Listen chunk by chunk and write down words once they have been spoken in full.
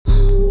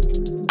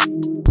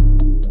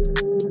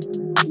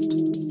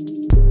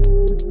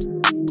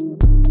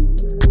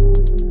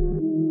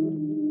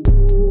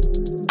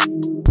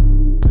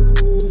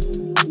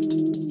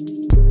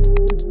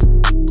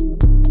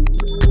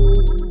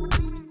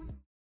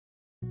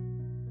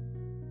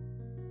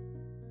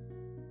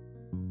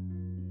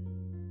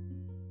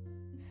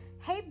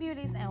Hey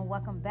beauties, and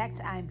welcome back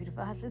to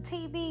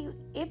IAmBeautifulHustlerTV.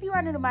 If you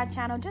are new to my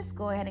channel, just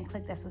go ahead and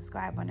click that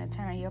subscribe button and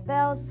turn on your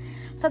bells.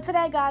 So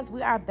today guys,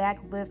 we are back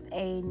with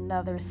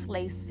another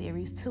Slay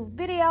Series 2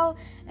 video,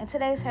 and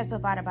today's hair is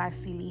provided by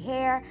Celie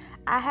hair.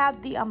 I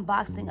have the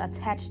unboxing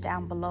attached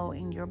down below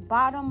in your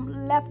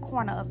bottom left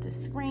corner of the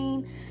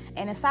screen,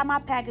 and inside my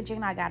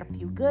packaging I got a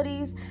few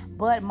goodies,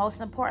 but most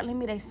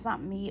importantly they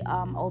sent me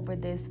over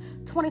this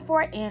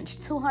 24-inch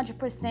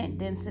 200%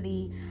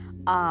 density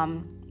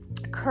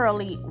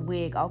curly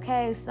wig.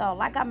 Okay, so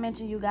like I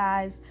mentioned, you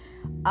guys,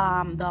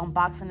 the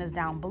unboxing is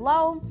down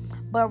below,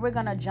 but we're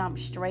gonna jump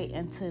straight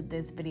into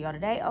this video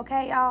today.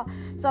 Okay, y'all,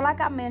 so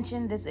like I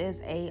mentioned, this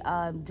is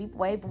a deep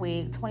wave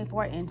wig,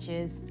 24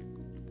 inches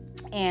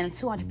and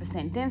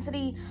 200%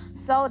 density.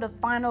 So the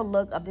final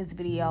look of this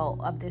video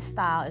of this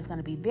style is going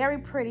to be very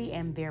pretty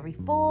and very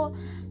full.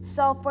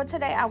 So for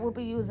today I will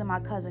be using my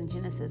cousin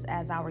Genesis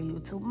as our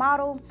YouTube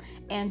model,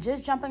 and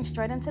just jumping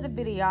straight into the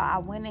video, I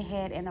went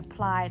ahead and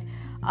applied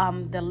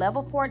the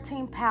level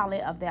 14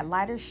 palette of that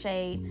lighter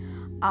shade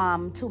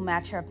to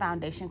match her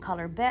foundation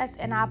color best,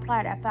 and I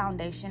applied that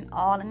foundation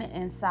all in the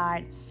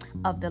inside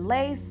of the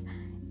lace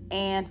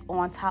and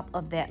on top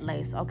of that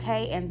lace.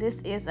 Okay, and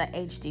this is a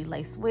HD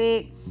lace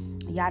wig.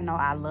 Y'all know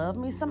I love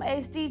me some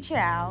HD,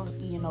 child.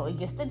 You know, it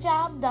gets the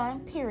job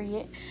done,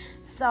 period.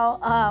 So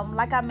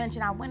like I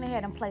mentioned, I went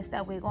ahead and placed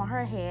that wig on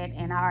her head,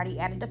 and I already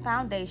added the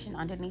foundation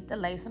underneath the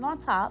lace and on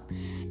top.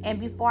 And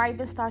before I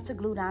even start to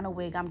glue down the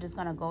wig, I'm just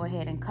gonna go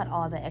ahead and cut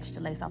all the extra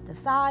lace off the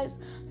sides,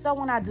 so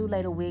when I do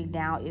lay the wig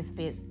down, it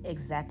fits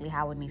exactly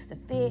how it needs to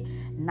fit,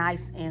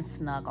 nice and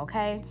snug.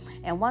 Okay,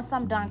 and once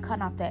I'm done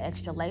cutting off that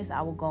extra lace,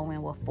 I will go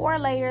in with 4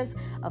 layers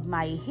of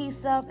my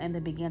adhesive and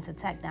then begin to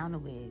tack down the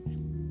wig.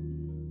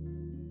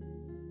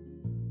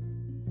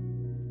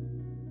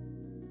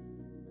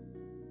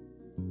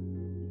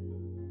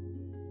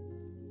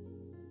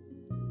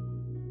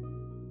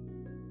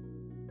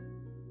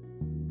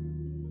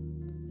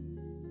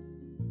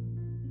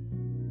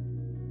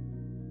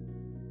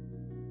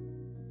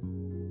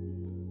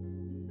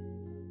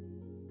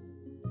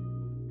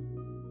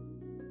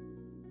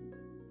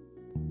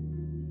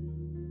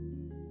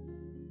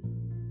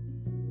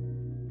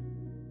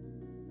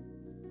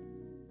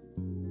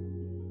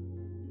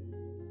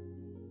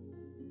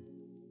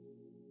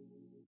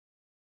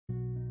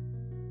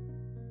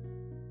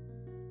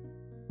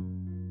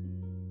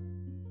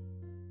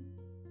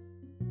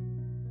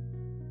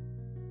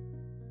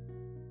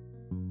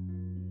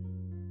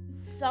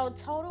 So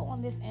total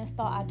on this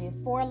install, I did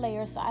 4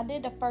 layers. So I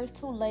did the first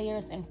 2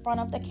 layers in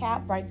front of the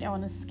cap right there on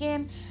the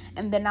skin,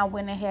 and then I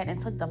went ahead and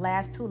took the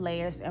last 2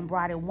 layers and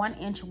brought it 1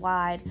 inch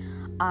wide,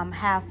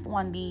 half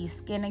on the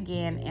skin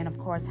again, and of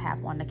course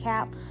half on the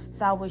cap.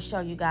 So I will show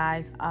you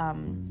guys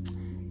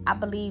I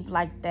believe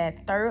like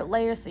that 3rd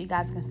layer, so you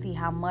guys can see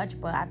how much,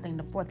 but I think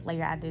the 4th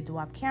layer I did do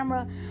off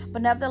camera.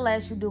 But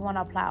nevertheless, you do want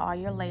to apply all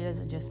your layers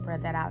and just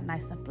spread that out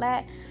nice and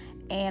flat.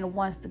 And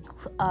once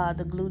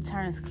the glue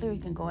turns clear, you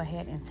can go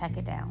ahead and tack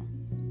it down.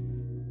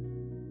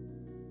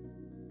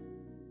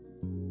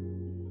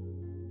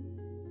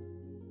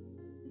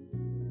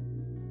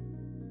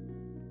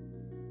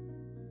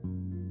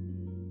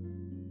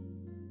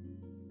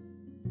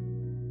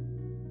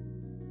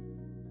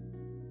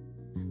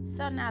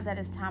 So now that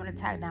it's time to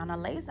tack down the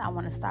lace, I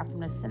want to start from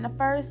the center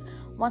first.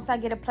 Once I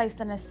get it placed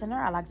in the center,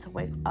 I like to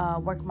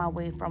work my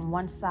way from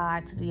one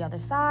side to the other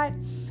side.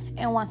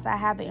 And once I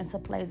have it into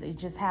place, you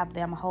just have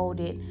them hold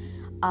it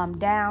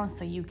down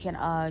so you can,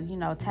 you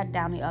know, tack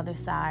down the other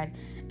side.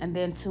 And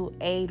then to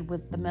aid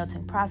with the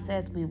melting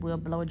process, we will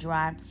blow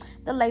dry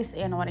the lace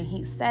in on a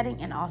heat setting,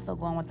 and also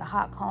going with the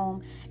hot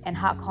comb and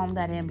hot comb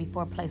that in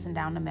before placing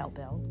down the melt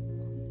belt.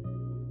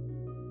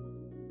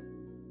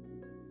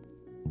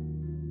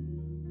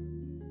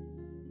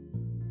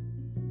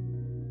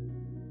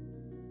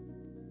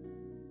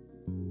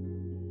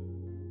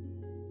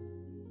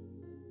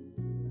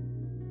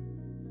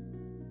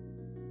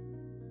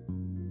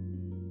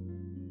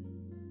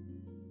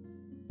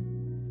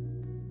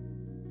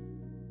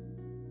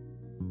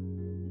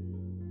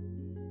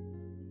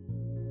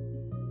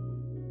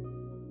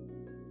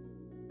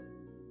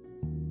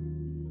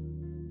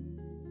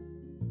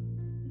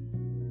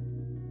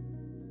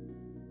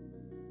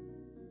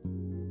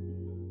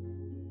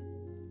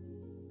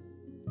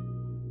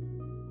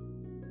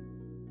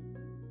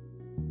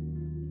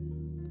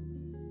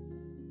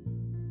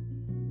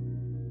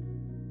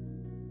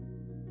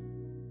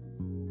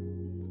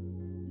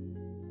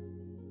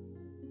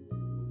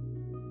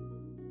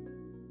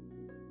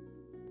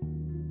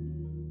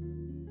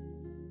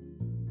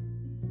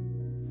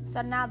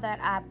 So now that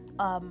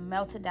I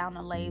melted down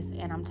the lace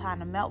and I'm tying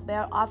the melt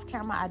belt off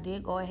camera, I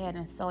did go ahead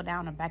and sew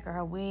down the back of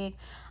her wig.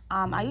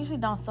 I usually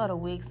don't sew the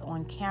wigs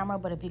on camera,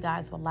 but if you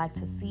guys would like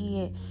to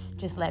see it,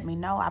 just let me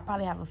know. I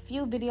probably have a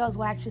few videos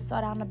where I actually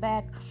sew down the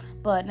back,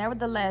 but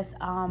nevertheless,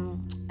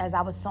 as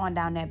I was sewing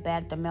down that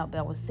back, the melt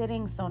belt was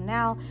sitting. So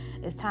now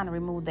it's time to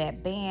remove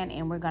that band,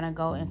 and we're gonna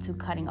go into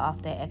cutting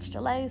off that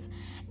extra lace.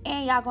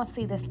 And y'all gonna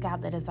see the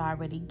scalp that is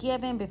already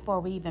given before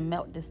we even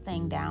melt this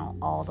thing down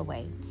all the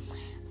way.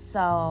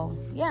 So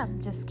yeah,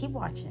 just keep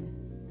watching.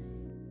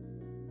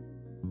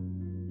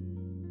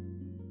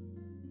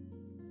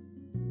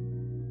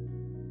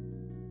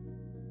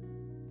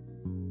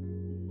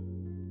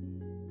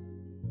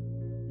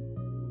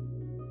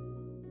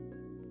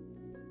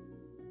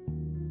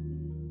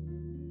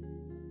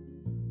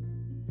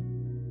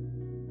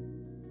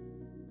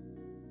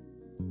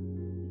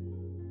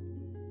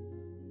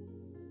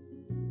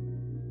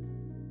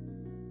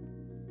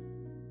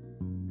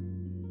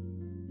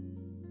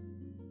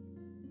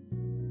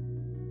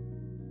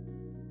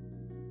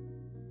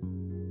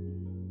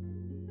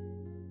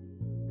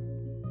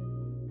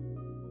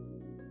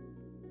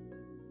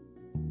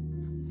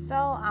 So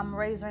I'm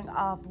razoring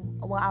off,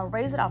 well, I'll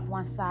raise it off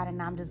one side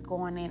and I'm just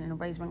going in and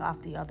razoring off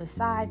the other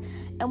side.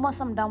 And once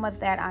I'm done with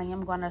that, I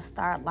am going to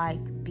start like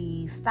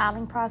the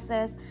styling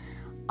process.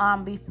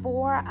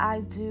 Before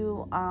I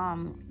do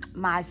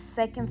my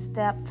second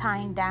step,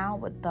 tying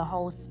down with the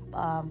whole,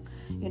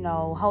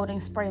 holding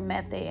spray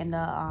method and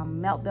the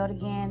melt belt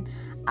again,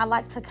 I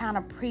like to kind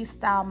of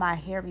pre-style my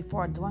hair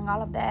before doing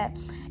all of that.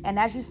 And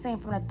as you've seen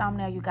from the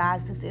thumbnail, you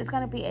guys, this is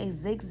going to be a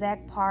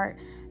zigzag part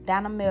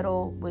down the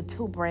middle with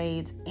 2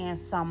 braids and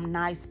some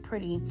nice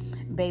pretty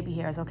baby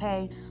hairs.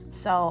 Okay,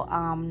 so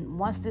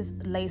once this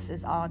lace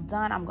is all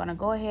done, I'm gonna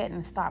go ahead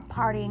and start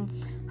parting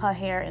her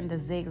hair in the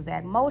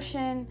zigzag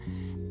motion,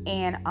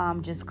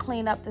 and just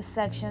clean up the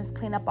sections,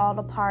 clean up all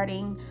the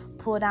parting,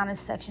 pull down a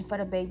section for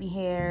the baby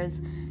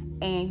hairs,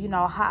 and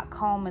hot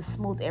comb and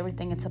smooth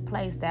everything into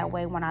place. That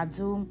way when I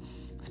do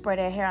spray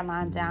that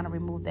hairline down and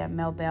remove that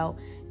melt belt,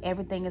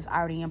 everything is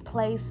already in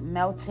place,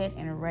 melted,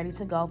 and ready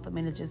to go for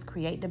me to just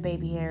create the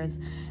baby hairs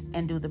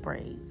and do the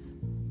braids.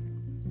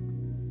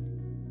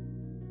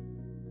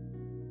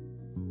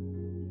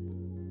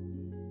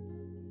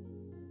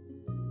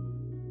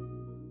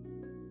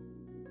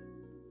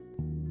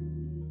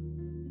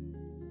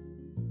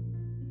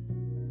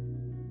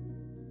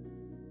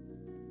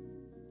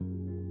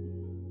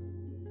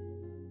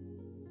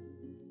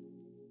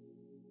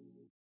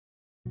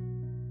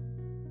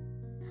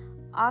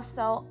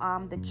 Also,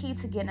 the key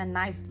to getting a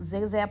nice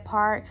zigzag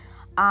part,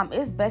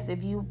 it's best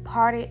if you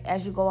part it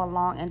as you go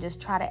along and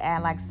just try to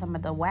add like some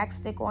of the wax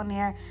stick on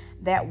there.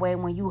 That way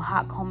when you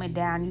hot comb it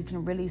down, you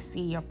can really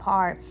see your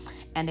part.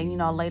 And then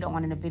later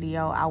on in the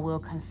video, I will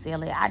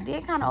conceal it. I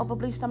did kind of over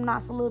bleach them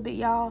knots a little bit,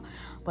 y'all,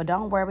 but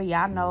don't worry,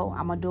 y'all know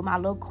I'm gonna do my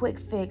little quick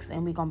fix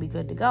and we're gonna be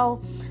good to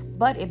go.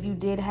 But if you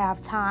do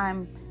have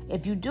time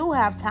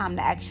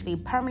to actually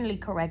permanently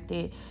correct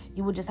it,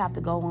 you would just have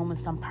to go in with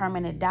some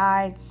permanent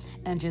dye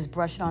and just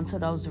brush it onto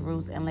those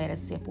roots and let it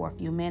sit for a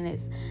few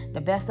minutes.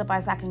 The best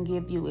advice I can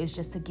give you is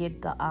just to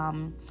get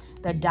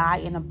the dye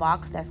in a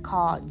box that's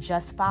called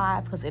Just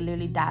 5, because it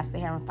literally dyes the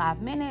hair in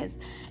 5 minutes.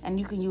 And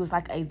you can use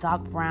like a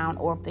dark brown,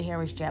 or if the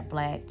hair is jet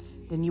black,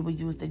 then you would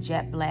use the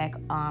jet black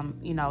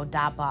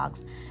dye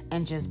box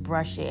and just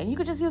brush it. And you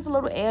could just use a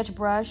little edge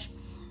brush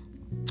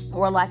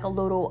or like a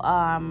little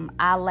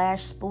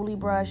eyelash spoolie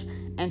brush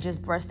and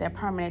just brush that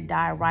permanent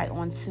dye right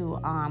onto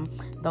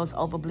those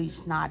over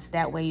bleached knots.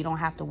 That way you don't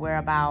have to worry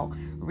about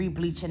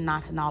re-bleaching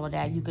knots and all of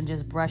that. You can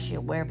just brush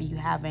it wherever you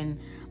having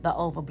the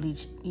over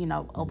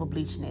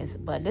bleachedness.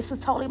 But this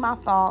was totally my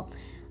fault.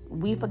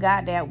 We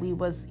forgot that we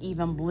was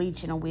even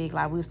bleaching a wig,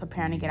 like we was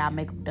preparing to get our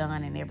makeup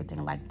done and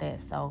everything like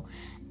that. So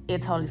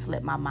it totally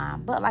slipped my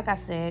mind. But like I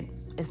said,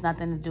 it's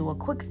nothing to do a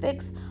quick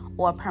fix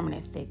or a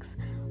permanent fix.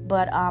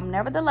 But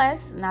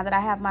nevertheless, now that I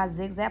have my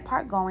zigzag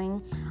part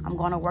going, I'm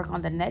going to work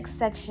on the next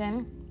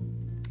section.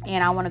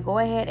 And I want to go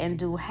ahead and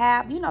do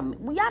half. Y'all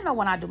know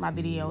when I do my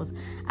videos,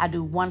 I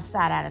do one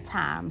side at a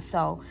time.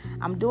 So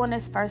I'm doing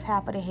this first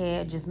half of the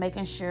head, just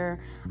making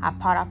sure I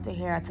part off the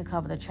hair to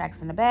cover the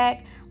tracks in the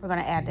back. We're going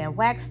to add that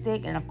wax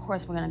stick. And of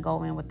course, we're going to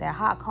go in with that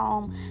hot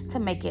comb to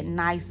make it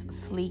nice,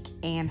 sleek,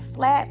 and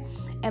flat.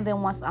 And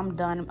then once I'm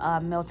done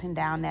not melting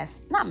down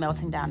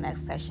that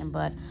section,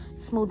 but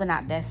smoothing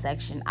out that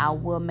section, I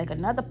will make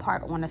another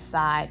part on the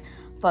side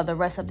for the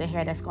rest of the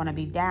hair that's going to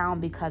be down,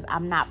 because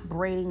I'm not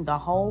braiding the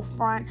whole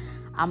front.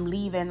 I'm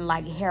leaving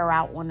like hair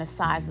out on the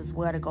sides as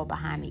well to go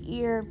behind the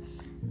ear.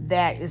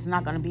 That is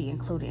not going to be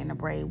included in the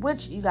braid,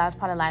 which you guys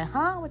probably like,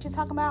 huh, what you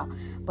talking about?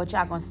 But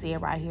y'all going to see it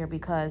right here,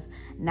 because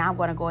now I'm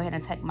going to go ahead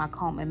and take my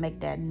comb and make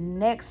that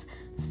next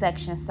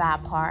section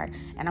side part,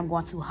 and I'm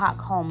going to hot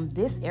comb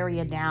this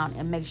area down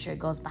and make sure it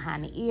goes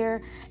behind the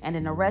ear, and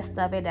then the rest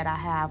of it that I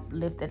have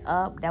lifted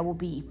up, that will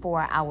be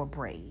for our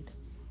braid.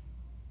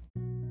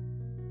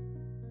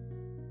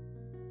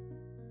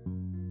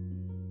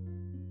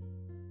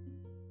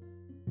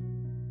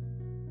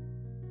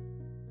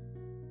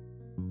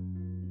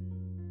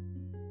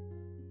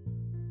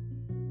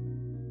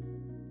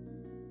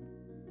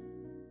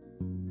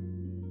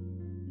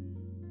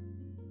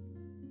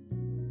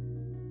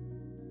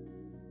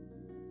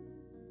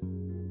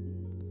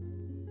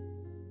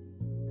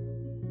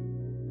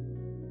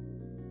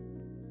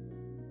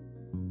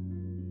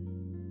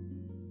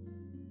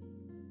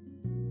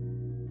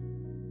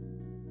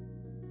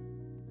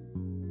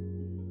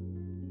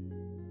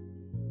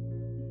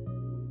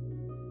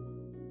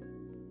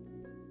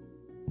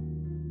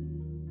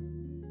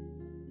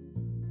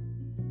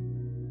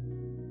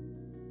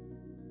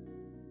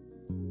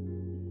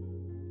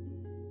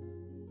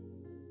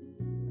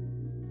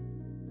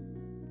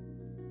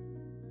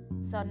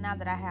 So now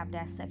that I have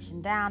that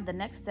section down, the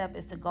next step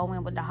is to go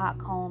in with the hot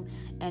comb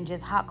and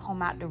just hot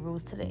comb out the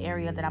roots to the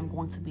area that I'm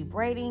going to be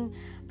braiding,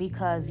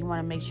 because you want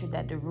to make sure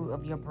that the root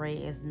of your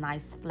braid is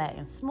nice, flat,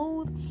 and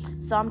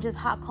smooth. So I'm just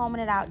hot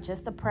combing it out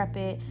just to prep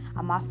it.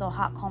 I'm also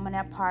hot combing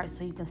that part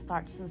so you can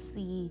start to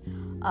see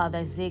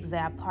the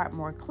zigzag part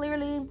more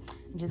clearly.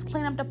 Just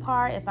clean up the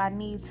part if I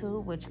need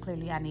to, which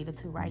clearly I needed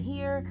to right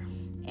here.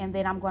 And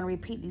then I'm going to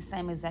repeat these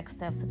same exact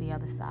steps to the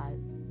other side.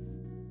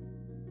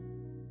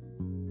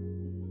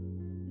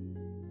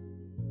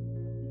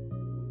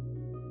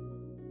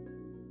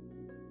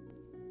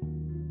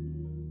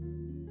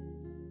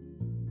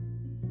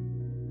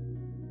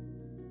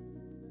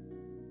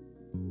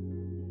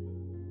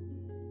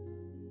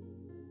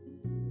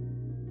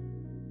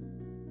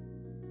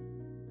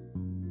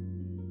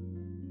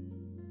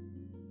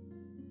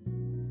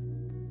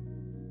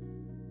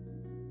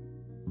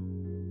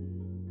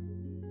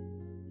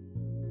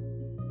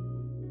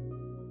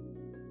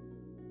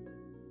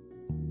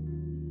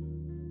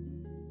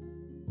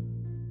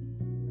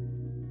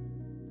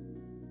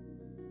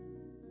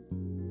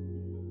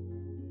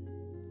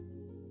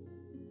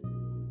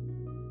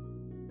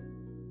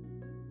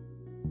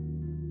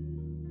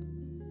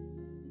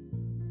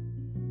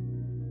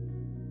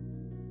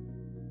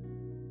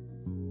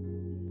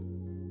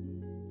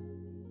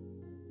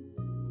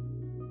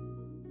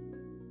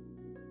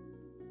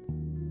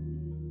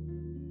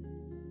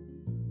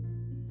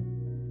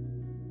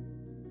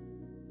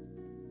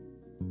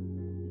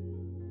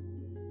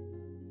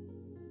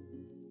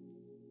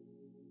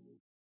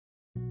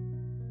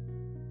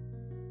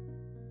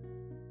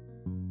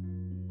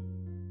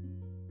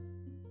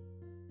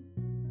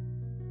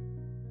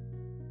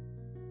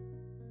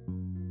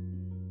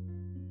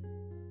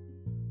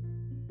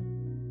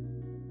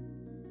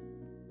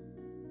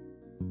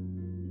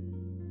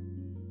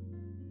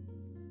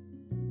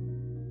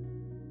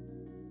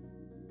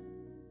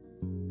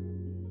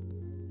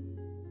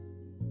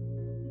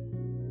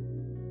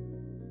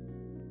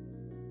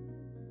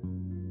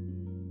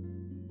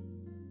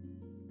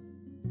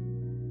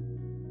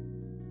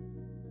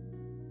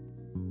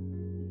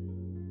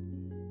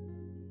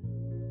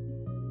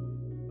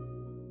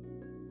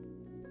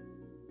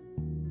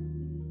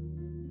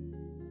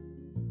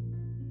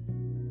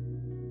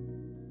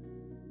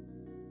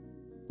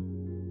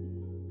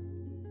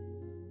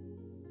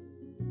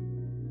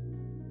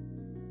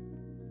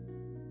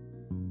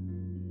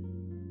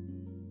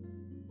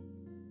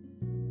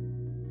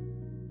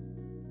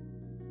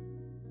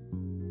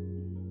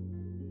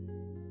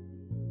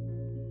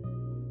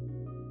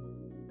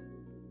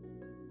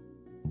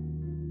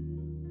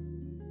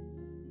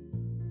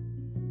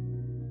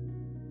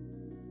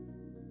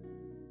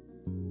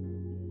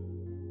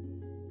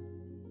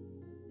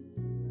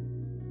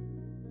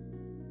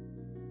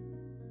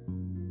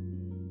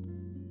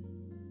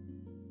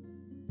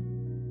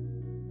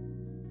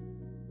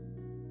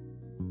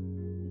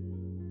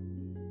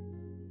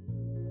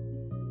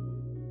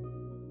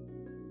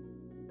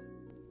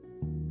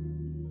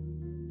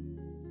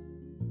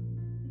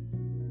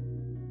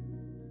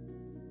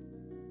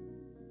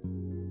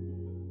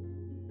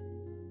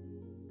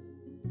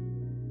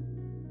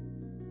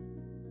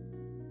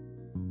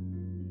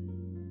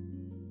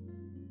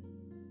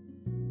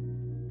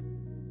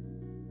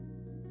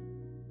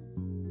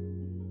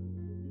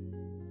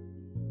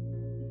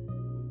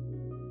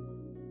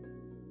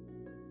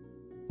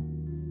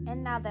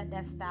 And now that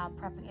that style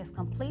prepping is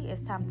complete,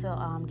 it's time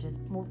to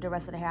just move the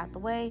rest of the hair out the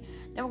way.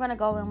 Then we're going to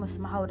go in with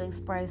some holding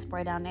spray,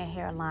 spray down that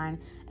hairline,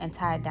 and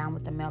tie it down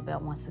with the melt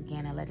belt once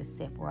again and let it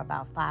sit for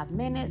about 5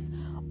 minutes,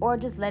 or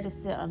just let it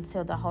sit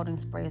until the holding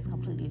spray is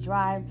completely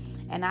dry.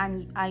 And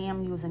I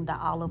am using the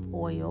olive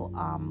oil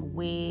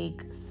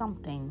wig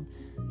something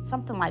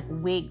like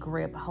wig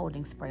grip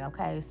holding spray.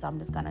 Okay, so I'm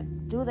just going to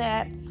do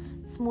that,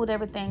 smooth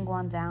everything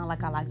going down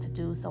like I like to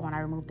do, so when I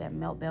remove that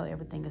melt belt,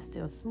 everything is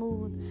still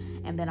smooth.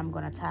 And then I'm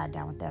going to tie it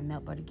down with that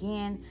melt belt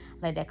again,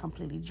 let that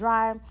completely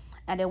dry.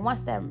 And then once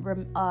that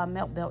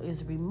melt belt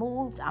is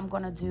removed, I'm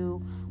going to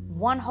do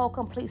one whole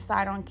complete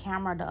side on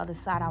camera. The other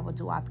side I will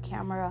do off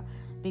camera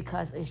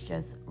because it's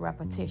just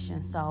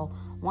repetition. So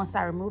once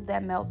I remove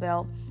that melt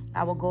belt,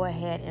 I will go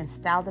ahead and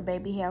style the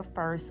baby hair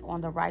first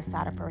on the right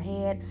side of her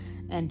head,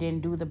 and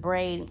then do the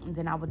braid, and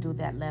then I will do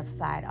that left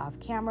side off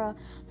camera.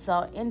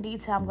 So in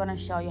detail, I'm going to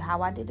show you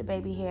how I did the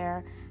baby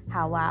hair,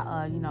 how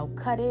I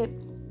cut it,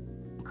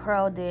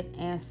 curled it,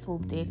 and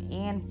swooped it.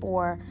 And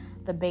for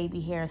the baby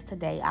hairs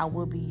today, I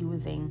will be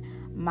using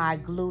my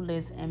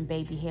glueless and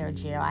baby hair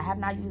gel. I have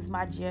not used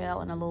my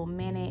gel in a little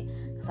minute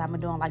because I've been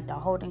doing like the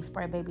holding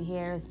spray baby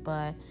hairs,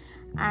 but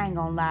I ain't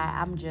gonna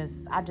lie,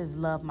 I just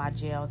love my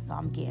gel, so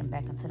I'm getting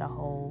back into the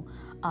whole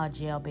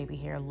gel baby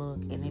hair look.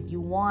 And if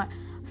you want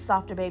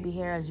softer baby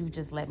hairs, you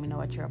just let me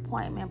know at your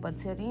appointment. But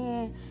till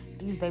then,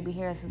 these baby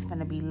hairs is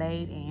gonna be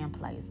laid and in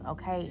place,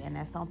 okay? And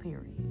that's on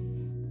period.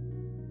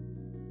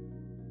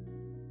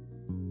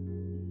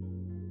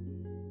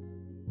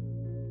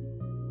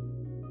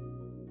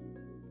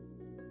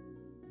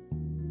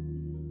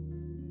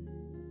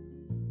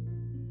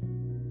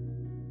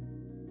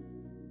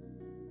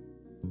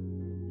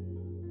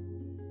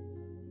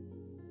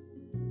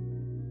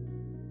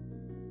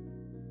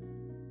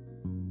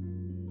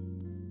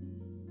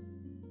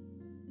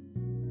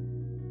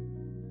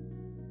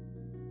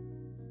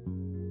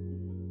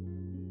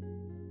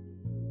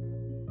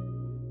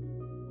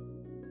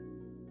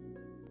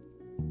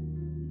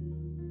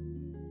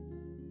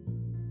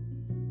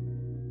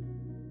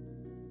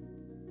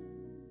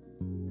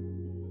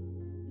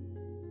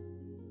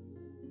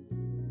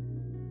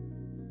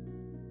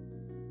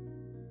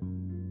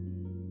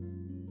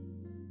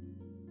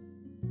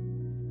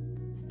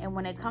 And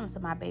when it comes to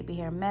my baby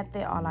hair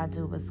method, all I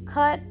do is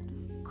cut,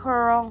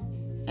 curl,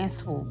 and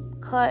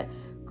swoop. Cut,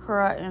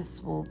 curl, and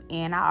swoop.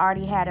 And I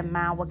already had in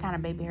mind what kind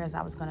of baby hairs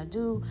I was going to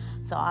do,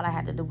 so all I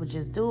had to do was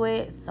just do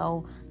it.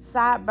 So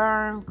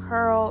sideburn,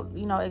 curl,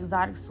 you know,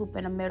 exotic swoop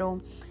in the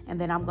middle, and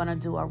then I'm going to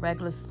do a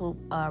regular swoop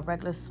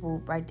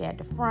right there at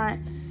the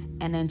front,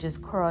 and then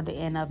just curl the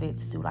end of it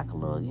to do like a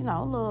little,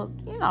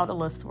 the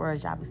little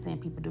swirls y'all be seeing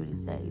people do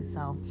these days.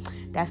 So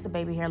that's the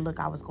baby hair look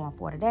I was going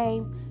for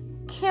today.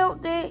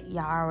 Killed it,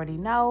 y'all already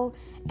know.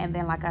 And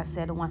then, like I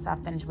said, once I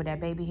finish with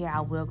that baby hair,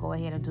 I will go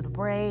ahead and do the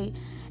braid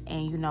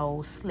and, you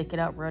know, slick it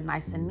up real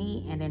nice and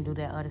neat, and then do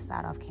that other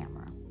side off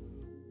camera.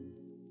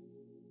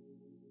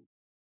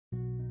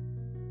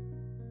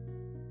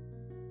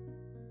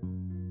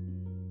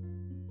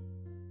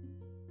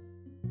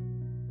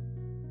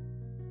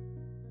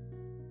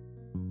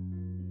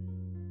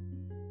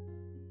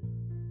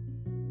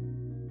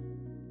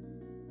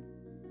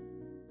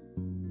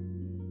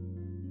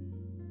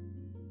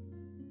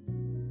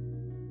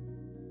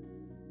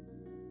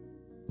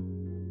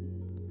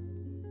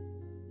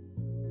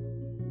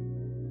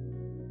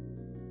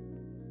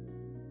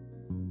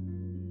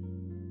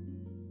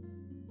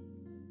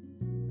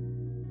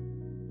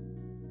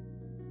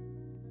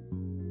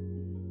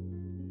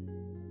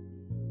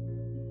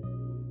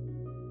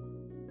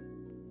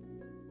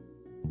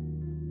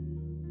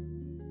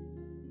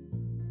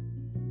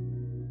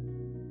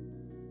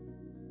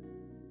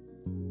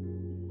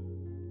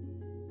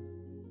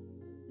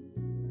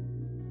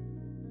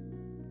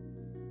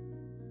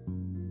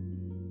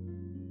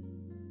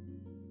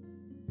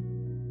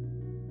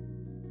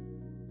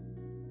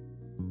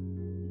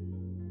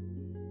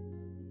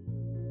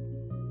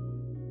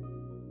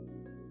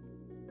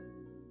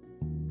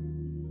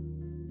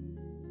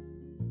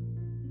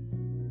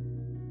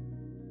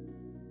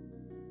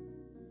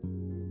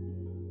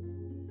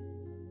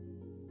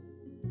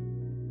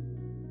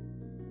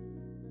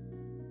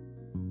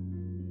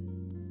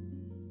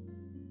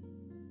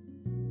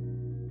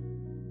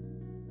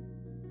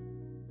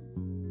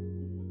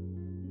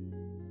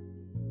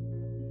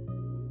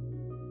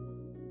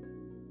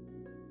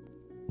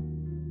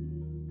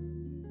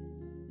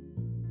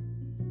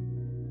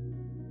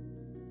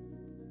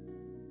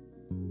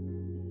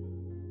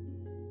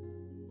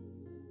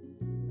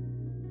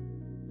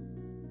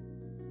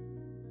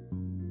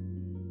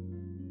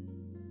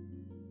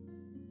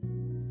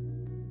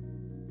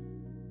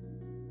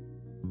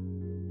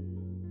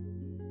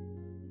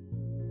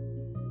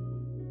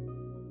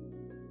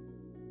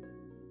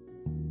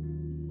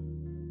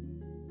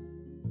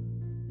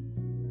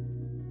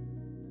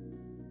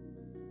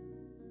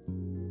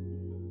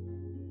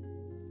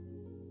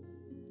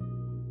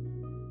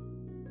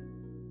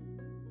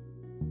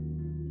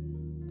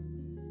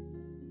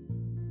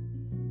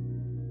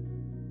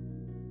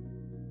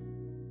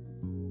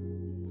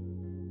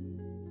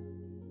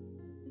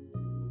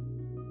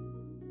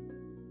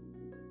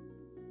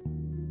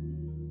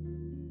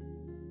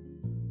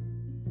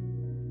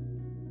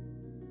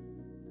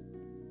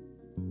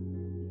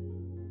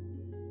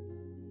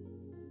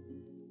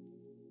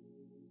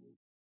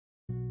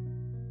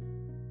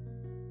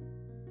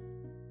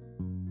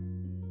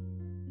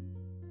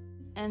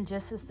 And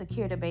just to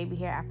secure the baby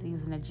hair after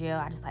using the gel,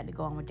 I just like to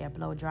go in with that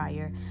blow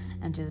dryer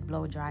and just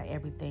blow dry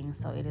everything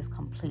so it is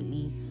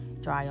completely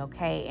dry,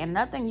 okay? And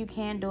another thing you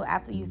can do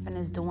after you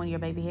finish doing your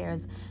baby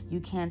hairs, you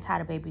can tie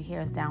the baby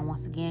hairs down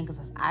once again,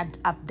 because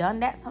I've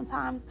done that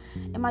sometimes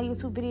in my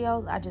YouTube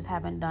videos. I just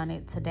haven't done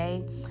it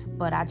today,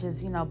 but I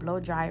just, blow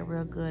dry it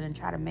real good and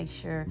try to make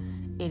sure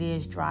it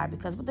is dry,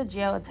 because with the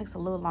gel it takes a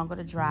little longer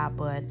to dry,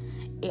 but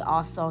it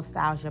also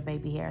styles your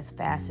baby hairs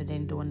faster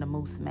than doing the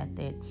mousse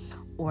method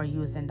or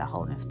using the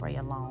holding spray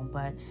alone.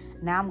 But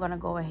now I'm going to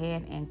go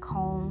ahead and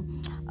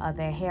comb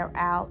the hair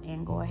out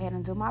and go ahead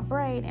and do my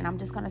braid. And I'm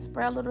just going to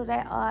spray a little of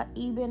that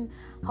even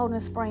holding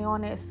spray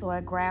on it so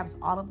it grabs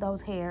all of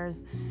those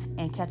hairs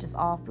and catches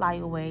all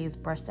flyaways.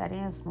 Brush that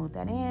in, smooth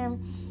that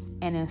in,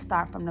 and then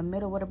start from the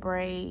middle of the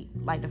braid,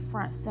 like the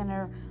front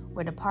center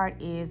where the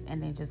part is,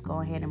 and then just go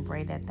ahead and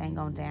braid that thing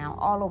on down,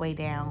 all the way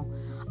down,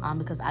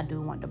 because I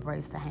do want the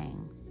braids to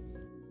hang.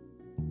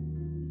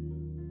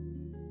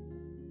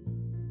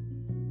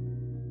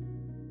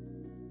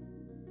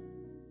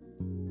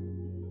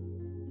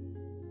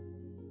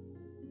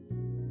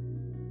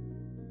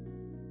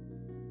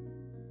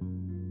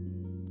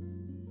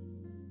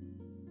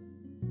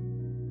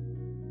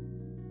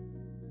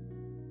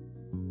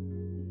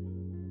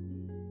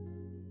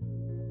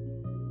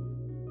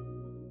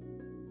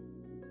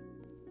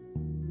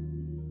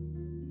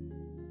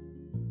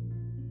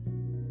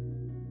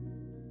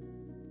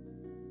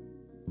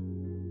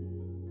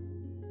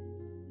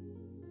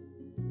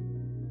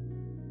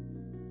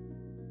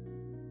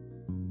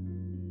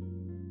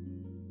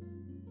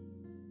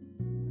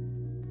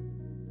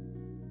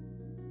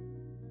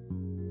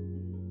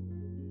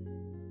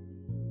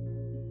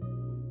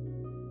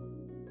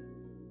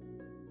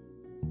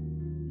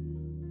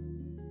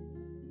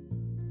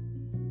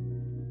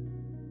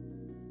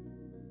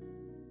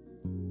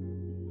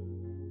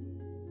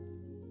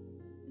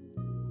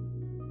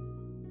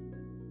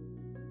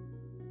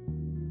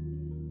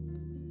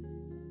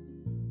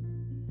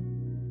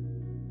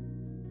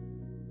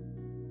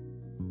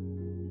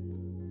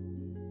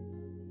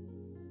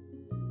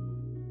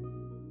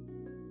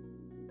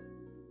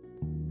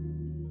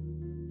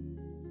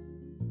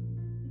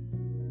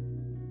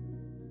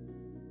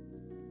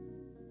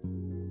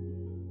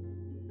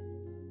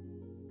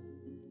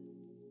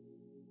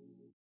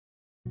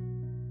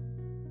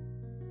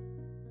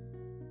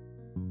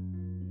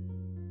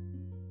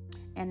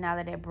 And now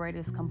that that braid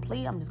is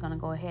complete, I'm just going to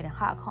go ahead and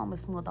hot comb and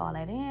smooth all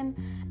that in.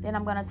 Then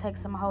I'm going to take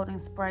some holding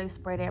spray,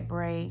 spray that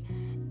braid,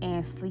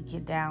 and sleek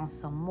it down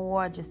some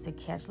more just to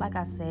catch, like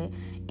I said,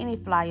 any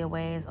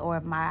flyaways. Or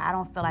if I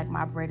don't feel like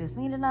my braid is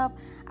neat enough,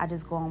 I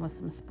just go on with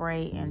some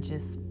spray and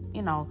just,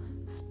 you know,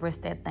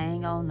 spritz that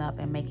thing on up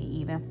and make it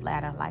even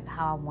flatter like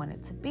how I want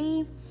it to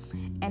be.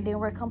 And then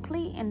we're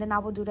complete, and then I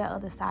will do that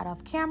other side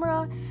off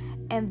camera.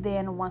 And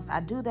then once I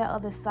do that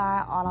other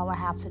side, all I will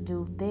have to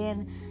do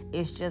then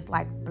is just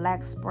like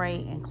black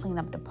spray and clean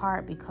up the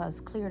part, because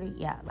clearly,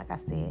 yeah, like I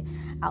said,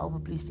 I over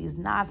bleached these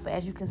knots. But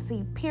as you can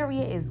see,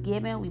 period is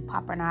given. We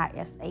popping our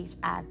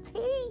SHIT.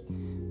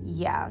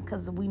 Yeah,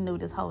 because we knew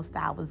this whole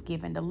style was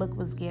given. The look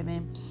was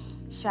given.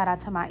 Shout out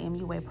to my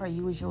MUA per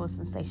usual,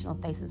 Sensational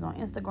Faces on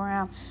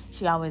Instagram.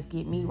 She always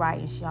get me right,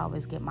 and she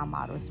always get my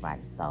models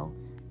right. So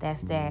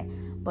that's that.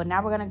 But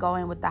now we're going to go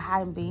in with the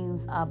High and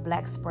Beans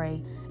black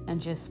spray and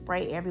just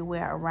spray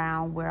everywhere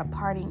around where a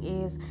parting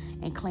is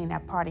and clean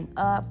that parting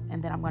up.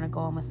 And then I'm going to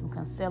go in with some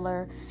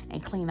concealer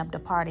and clean up the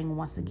parting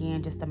once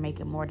again just to make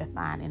it more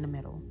defined in the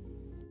middle.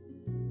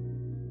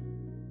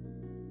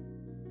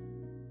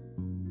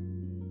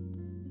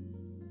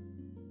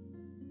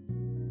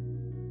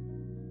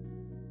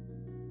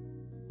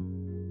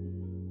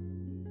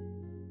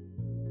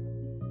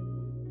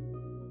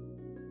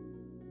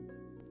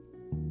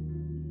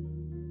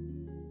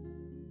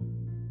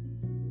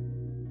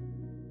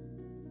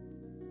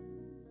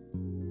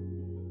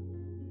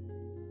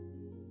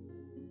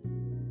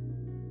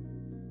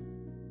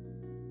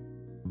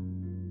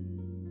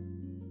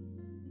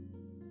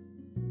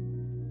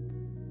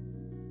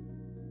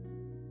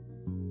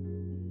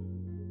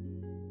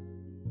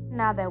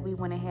 Now that we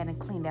went ahead and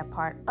cleaned that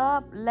part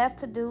up, left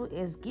to do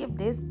is give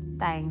this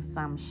thing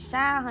some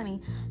shine,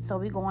 honey. So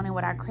we're going in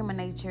with our Cream of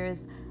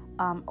Nature's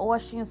oil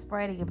sheen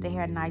spray to give the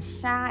hair a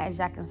nice shine. As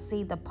y'all can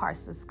see, the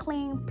parts is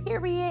clean,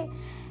 period.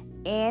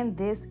 And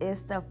this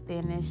is the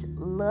finished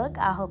look.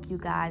 I hope you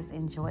guys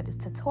enjoyed this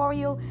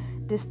tutorial.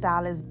 This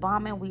style is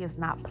bombing. We is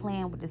not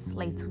playing with the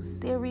Slay 2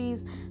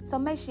 series. So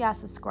make sure y'all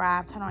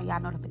subscribe, turn on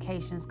y'all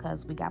notifications,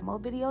 because we got more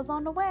videos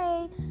on the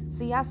way.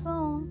 See y'all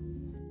soon.